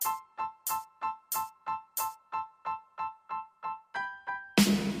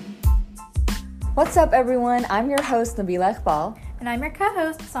What's up, everyone? I'm your host, Nabila Iqbal. And I'm your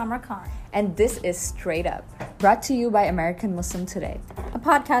co-host, Samra Khan. And this is Straight Up, brought to you by American Muslim Today, a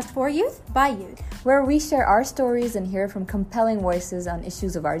podcast for youth, by youth, where we share our stories and hear from compelling voices on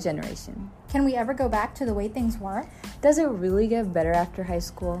issues of our generation. Can we ever go back to the way things were? Does it really get better after high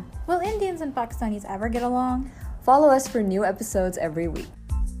school? Will Indians and Pakistanis ever get along? Follow us for new episodes every week.